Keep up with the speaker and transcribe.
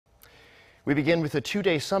We begin with a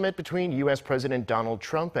two-day summit between U.S. President Donald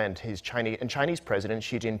Trump and Chinese President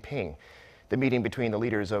Xi Jinping. The meeting between the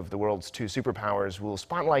leaders of the world's two superpowers will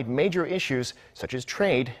spotlight major issues such as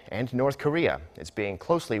trade and North Korea. It's being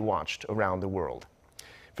closely watched around the world.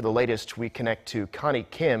 For the latest, we connect to Connie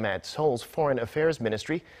Kim at Seoul's Foreign Affairs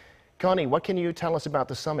Ministry. Connie, what can you tell us about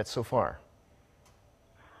the summit so far?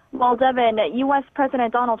 Well, Devin, U.S.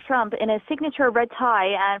 President Donald Trump in his signature red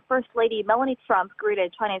tie and First Lady Melania Trump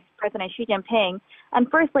greeted Chinese President Xi Jinping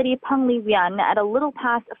and First Lady Peng Liyuan at a little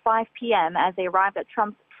past 5 p.m. as they arrived at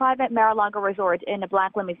Trump's private Mar-a-Lago resort in a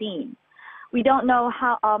black limousine. We don't know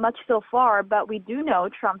how much so far, but we do know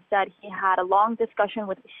Trump said he had a long discussion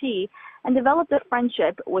with Xi and developed a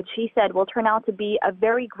friendship, which he said will turn out to be a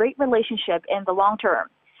very great relationship in the long term.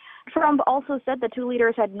 Trump also said the two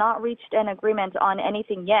leaders had not reached an agreement on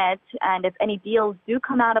anything yet, and if any deals do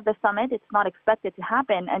come out of the summit, it's not expected to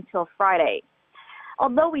happen until Friday.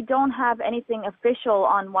 Although we don't have anything official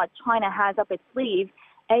on what China has up its sleeve,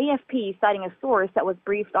 AFP, citing a source that was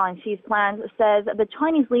briefed on Xi's plans, says the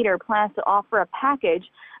Chinese leader plans to offer a package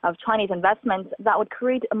of Chinese investments that would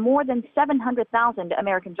create more than 700,000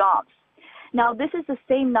 American jobs. Now, this is the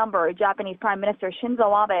same number Japanese Prime Minister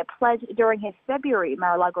Shinzo Abe pledged during his February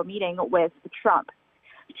Mar-a-Lago meeting with Trump.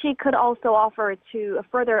 She could also offer to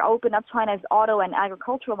further open up China's auto and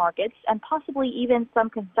agricultural markets and possibly even some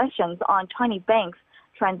concessions on Chinese banks'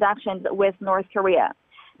 transactions with North Korea.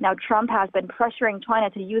 Now, Trump has been pressuring China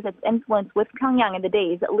to use its influence with Pyongyang in the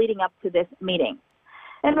days leading up to this meeting.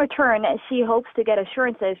 In return, she hopes to get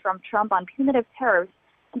assurances from Trump on punitive tariffs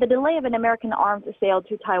and the delay of an American arms sale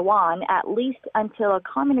to Taiwan, at least until a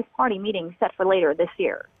Communist Party meeting set for later this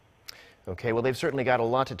year. Okay, well, they've certainly got a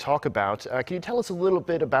lot to talk about. Can you tell us a little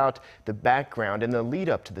bit about the background and the lead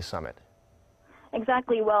up to the summit?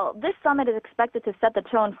 Exactly. Well, this summit is expected to set the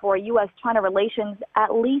tone for U.S.-China relations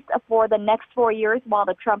at least for the next 4 years while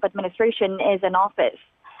the Trump administration is in office.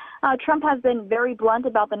 Trump has been very blunt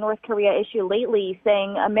about the North Korea issue lately,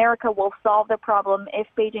 saying America will solve the problem if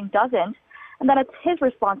Beijing doesn't, and that it's his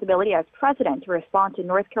responsibility as president to respond to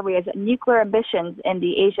North Korea's nuclear ambitions in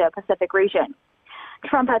the Asia-Pacific region.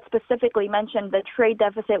 Trump had specifically mentioned the trade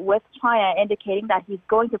deficit with China, indicating that he's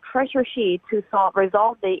going to pressure Xi to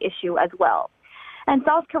resolve the issue as well. And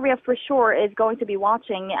South Korea for sure is going to be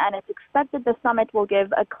watching, and it's expected the summit will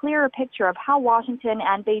give a clearer picture of how Washington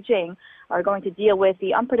and Beijing are going to deal with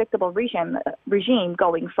the unpredictable regime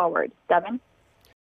going forward. Devin?